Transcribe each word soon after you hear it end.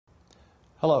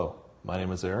Hello, my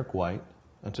name is Eric White,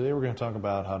 and today we're going to talk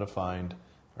about how to find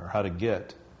or how to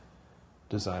get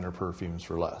designer perfumes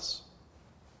for less.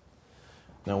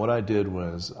 Now what I did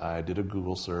was I did a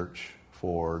Google search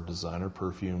for designer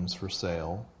perfumes for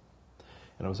sale,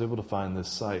 and I was able to find this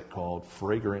site called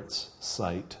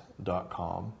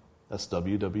FragranceSite.com. That's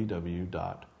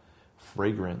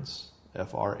www.fragrance,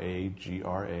 F-R-A-G-R-A-N-C-E,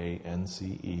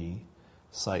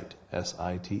 site,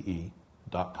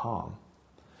 S-I-T-E.com.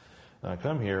 Now I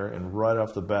come here, and right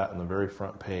off the bat on the very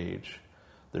front page,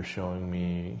 they're showing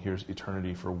me, here's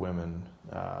Eternity for Women,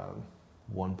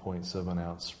 1.7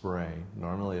 ounce spray.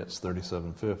 Normally it's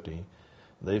 $37.50.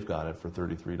 They've got it for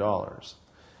 $33.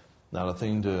 Now the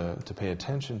thing to pay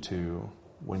attention to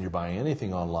when you're buying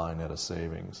anything online at a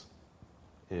savings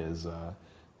is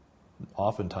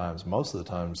oftentimes, most of the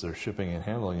times, there's shipping and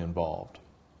handling involved.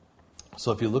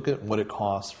 So if you look at what it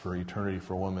costs for Eternity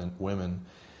for Women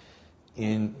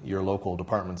in your local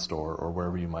department store or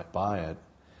wherever you might buy it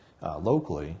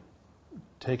locally,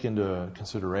 take into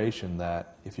consideration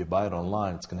that if you buy it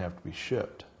online, it's going to have to be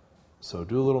shipped. So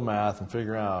do a little math and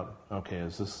figure out, okay,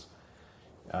 is this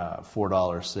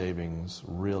 $4 savings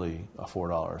really a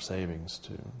 $4 savings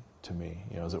to me?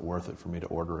 You know, is it worth it for me to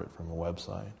order it from a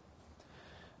website?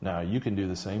 Now, you can do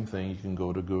the same thing. You can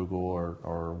go to Google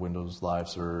or Windows Live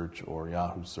Search or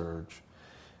Yahoo Search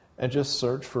and just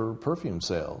search for perfume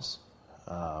sales.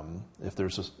 If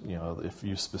there's if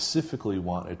you specifically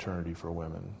want Eternity for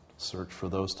Women, search for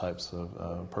those types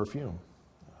of perfume.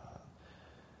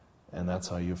 And that's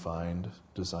how you find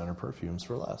designer perfumes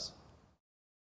for less.